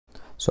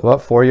So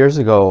about 4 years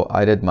ago,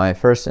 I did my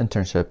first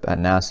internship at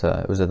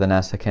NASA. It was at the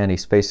NASA Kennedy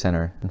Space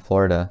Center in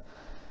Florida.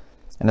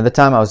 And at the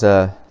time, I was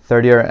a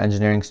fourth year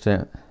engineering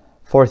student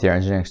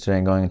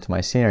going into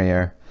my senior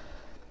year.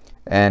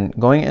 And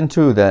going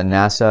into the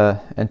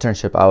NASA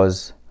internship, I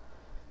was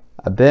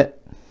a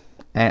bit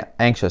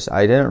anxious.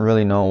 I didn't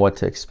really know what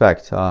to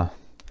expect. It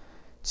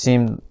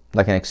seemed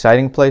like an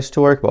exciting place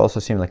to work, but also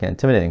seemed like an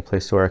intimidating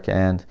place to work.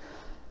 And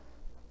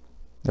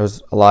there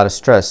was a lot of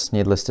stress,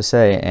 needless to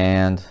say.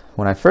 And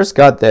when I first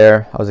got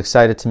there, I was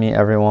excited to meet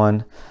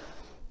everyone.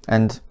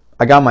 And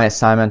I got my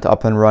assignment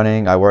up and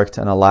running. I worked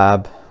in a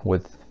lab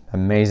with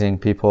amazing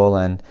people.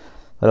 And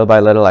little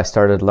by little, I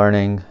started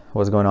learning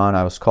what was going on.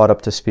 I was caught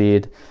up to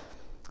speed.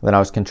 Then I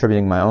was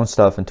contributing my own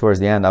stuff. And towards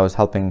the end, I was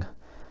helping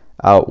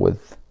out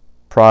with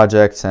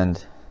projects.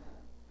 And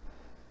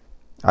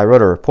I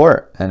wrote a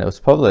report, and it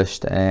was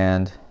published.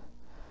 And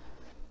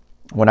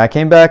when I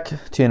came back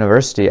to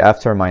university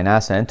after my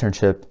NASA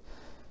internship,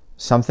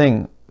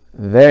 something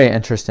very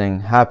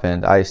interesting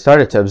happened. I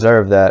started to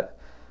observe that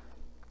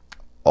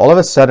all of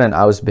a sudden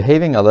I was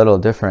behaving a little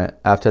different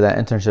after that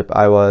internship.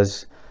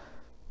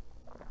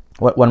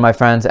 When my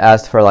friends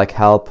asked for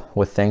help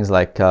with things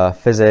like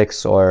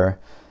physics or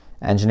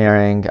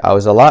engineering, I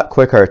was a lot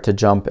quicker to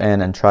jump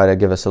in and try to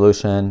give a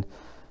solution.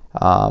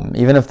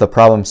 Even if the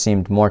problem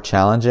seemed more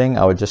challenging,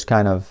 I would just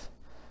kind of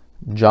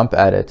jump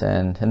at it.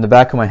 And in the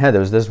back of my head,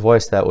 there was this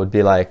voice that would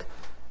be like,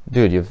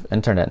 dude, you've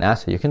interned at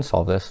NASA, you can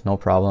solve this, no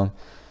problem.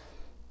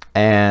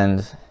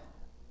 And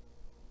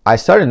I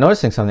started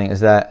noticing something, is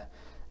that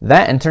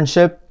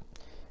internship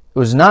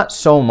was not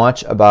so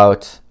much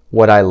about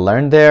what I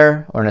learned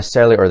there or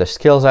the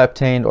skills I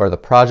obtained or the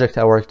project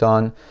I worked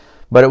on,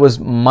 but it was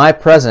my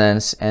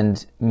presence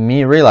and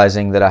me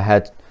realizing that I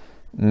had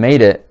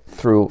made it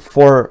through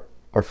 4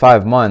 or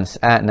 5 months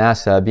at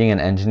NASA, being an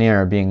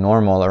engineer, being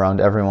normal around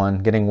everyone,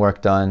 getting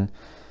work done.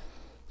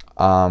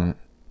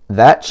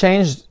 That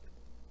changed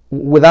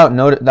without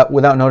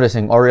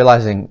noticing or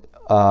realizing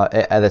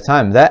at the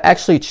time. That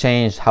actually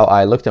changed how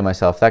I looked at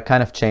myself. That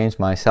kind of changed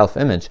my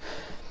self-image.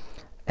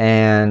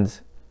 And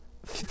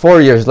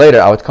 4 years later,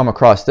 I would come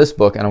across this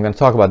book, and I'm going to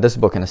talk about this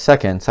book in a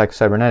second, Psycho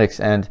Cybernetics,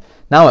 and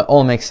now it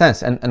all makes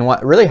sense. And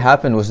what really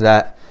happened was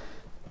that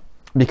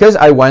because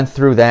I went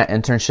through that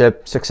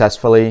internship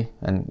successfully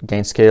and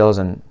gained skills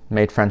and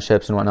made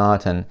friendships and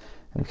whatnot, and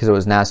because it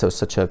was NASA, it was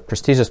such a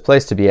prestigious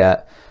place to be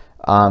at,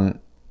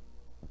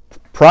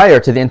 prior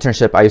to the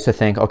internship, I used to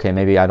think, okay,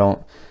 maybe I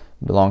don't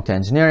belong to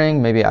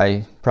engineering, maybe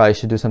I probably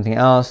should do something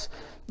else.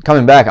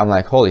 Coming back, I'm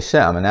like, holy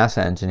shit, I'm a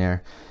NASA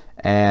engineer.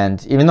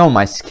 And even though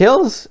my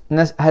skills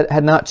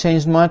had not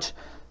changed much,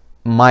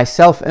 my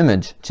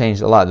self-image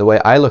changed a lot. The way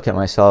I look at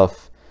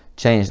myself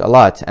changed a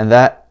lot, and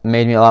that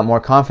made me a lot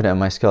more confident in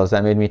my skills.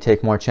 That made me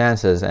take more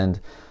chances, and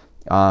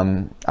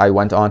I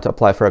went on to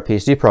apply for a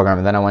PhD program,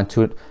 and then I went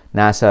to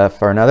NASA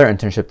for another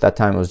internship. That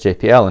time it was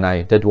JPL, and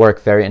I did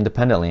work very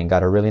independently and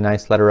got a really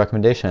nice letter of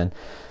recommendation.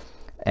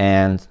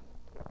 And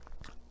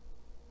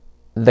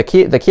the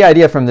key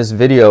idea from this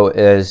video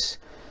is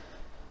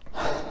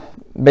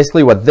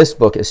basically what this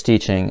book is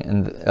teaching.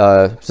 And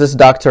this is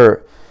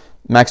Dr.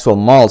 Maxwell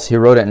Maltz. He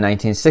wrote it in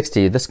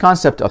 1960. This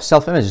concept of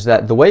self-image is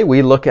that the way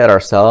we look at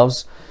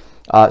ourselves,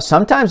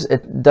 sometimes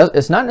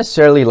it's not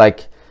necessarily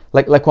like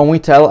when we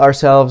tell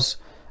ourselves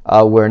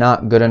we're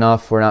not good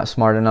enough, we're not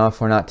smart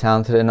enough, we're not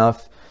talented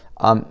enough.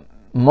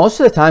 Most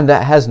of the time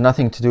that has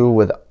nothing to do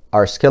with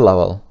our skill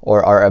level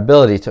or our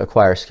ability to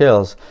acquire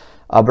skills,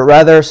 but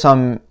rather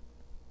some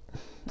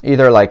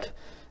either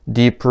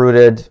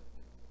deep-rooted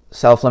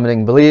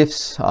self-limiting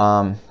beliefs,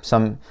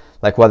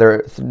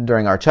 whether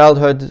during our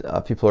childhood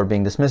people were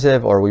being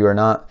dismissive, or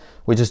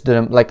we just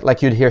didn't,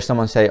 like you'd hear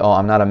someone say, oh,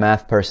 I'm not a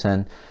math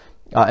person.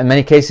 In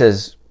many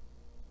cases,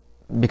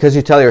 because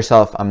you tell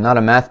yourself, I'm not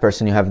a math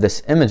person, you have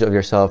this image of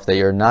yourself that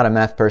you're not a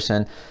math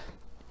person.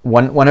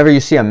 Whenever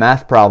you see a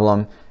math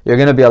problem, you're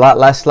going to be a lot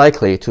less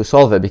likely to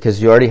solve it because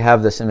you already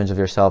have this image of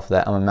yourself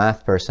that I'm a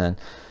math person.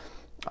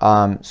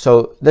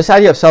 So this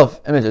idea of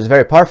self-image is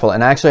very powerful,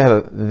 and I actually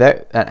have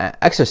an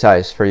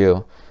exercise for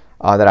you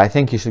that I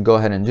think you should go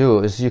ahead and do.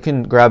 Is you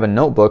can grab a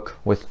notebook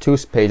with 2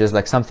 pages,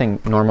 like something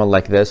normal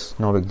like this,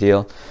 no big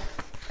deal,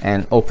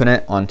 and open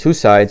it on 2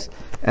 sides.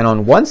 And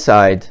on one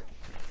side,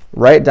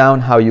 write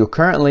down how you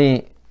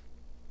currently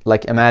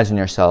imagine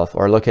yourself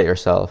or look at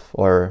yourself,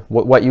 or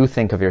what you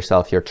think of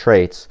yourself, your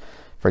traits.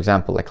 For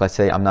example, let's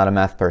say I'm not a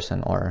math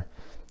person, or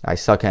I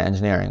suck at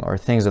engineering, or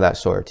things of that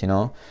sort,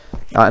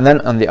 and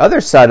then on the other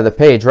side of the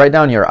page, write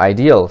down your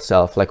ideal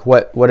self,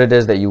 what it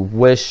is that you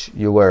wish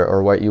you were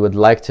or what you would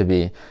like to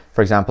be.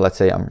 For example, let's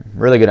say I'm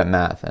really good at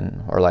math,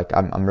 or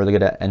I'm really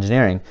good at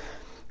engineering.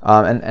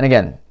 And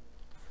again,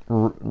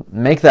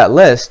 make that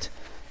list.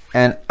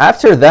 And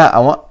after that,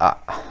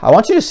 I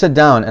want you to sit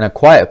down in a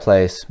quiet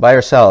place by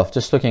yourself,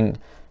 just looking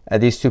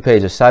at these 2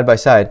 pages side by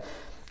side,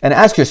 and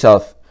ask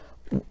yourself,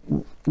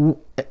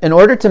 in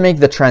order to make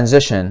the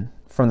transition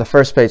from the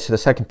first page to the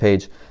second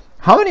page,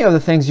 how many of the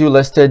things you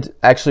listed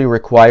actually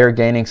require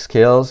gaining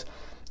skills,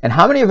 and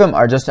how many of them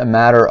are just a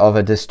matter of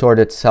a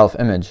distorted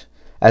self-image?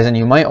 as in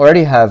you might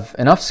already have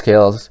enough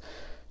skills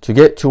to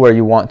get to where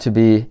you want to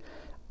be.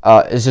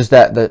 It's just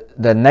that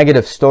the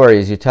negative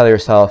stories you tell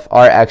yourself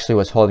are actually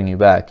what's holding you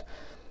back.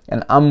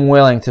 And I'm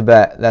willing to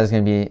bet that's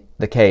going to be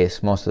the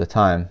case most of the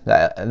time.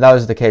 That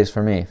was the case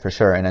for me, for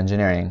sure, in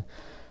engineering.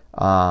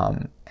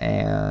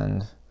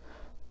 And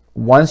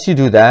once you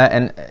do that,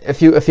 and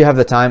if you have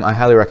the time, I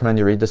highly recommend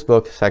you read this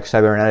book, Psycho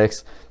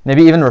Cybernetics.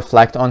 Maybe even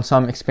reflect on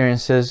some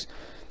experiences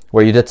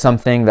where you did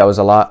something that was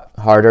a lot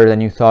harder than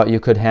you thought you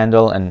could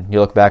handle, and you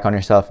look back on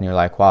yourself and you're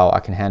like, wow, I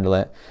can handle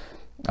it.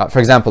 For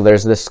example,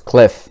 there's this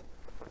cliff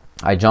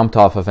I jumped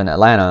off of in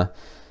Atlanta.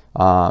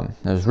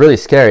 It was really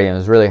scary, and it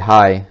was really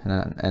high,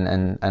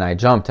 and I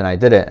jumped and I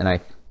did it, and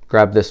I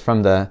grabbed this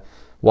from the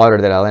water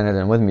that I landed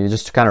in with me,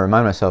 just to kind of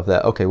remind myself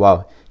that, okay,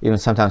 wow, even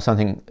sometimes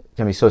something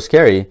can be so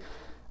scary,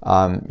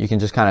 you can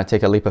just kind of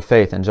take a leap of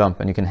faith and jump,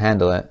 and you can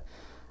handle it.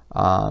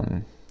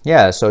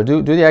 Yeah, so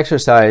do the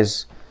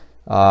exercise,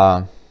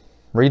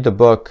 read the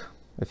book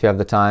if you have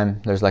the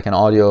time. There's like an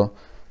audio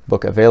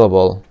book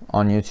available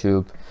on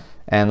YouTube,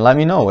 and let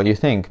me know what you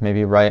think.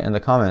 Maybe write in the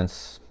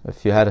comments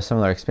if you had a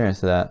similar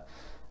experience to that.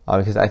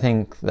 Because I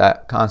think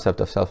that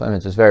concept of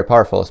self-image is very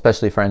powerful,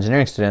 especially for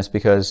engineering students,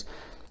 because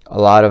a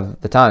lot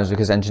of the times,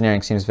 because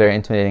engineering seems very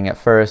intimidating at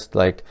first,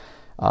 like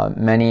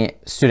many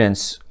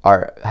students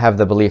have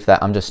the belief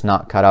that I'm just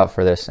not cut out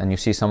for this, and you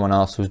see someone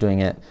else who's doing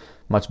it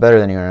much better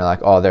than you, and you're like,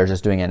 oh, they're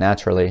just doing it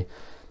naturally.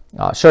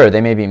 Sure,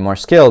 they may be more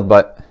skilled,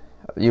 but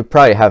you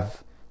probably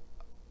have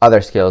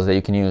other skills that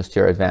you can use to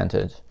your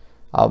advantage.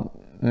 I'll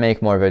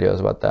make more videos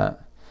about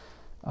that.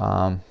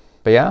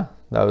 But yeah,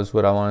 that was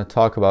what I want to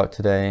talk about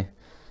today.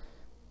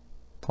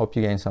 Hope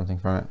you gained something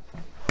from it.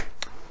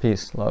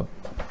 Peace, love.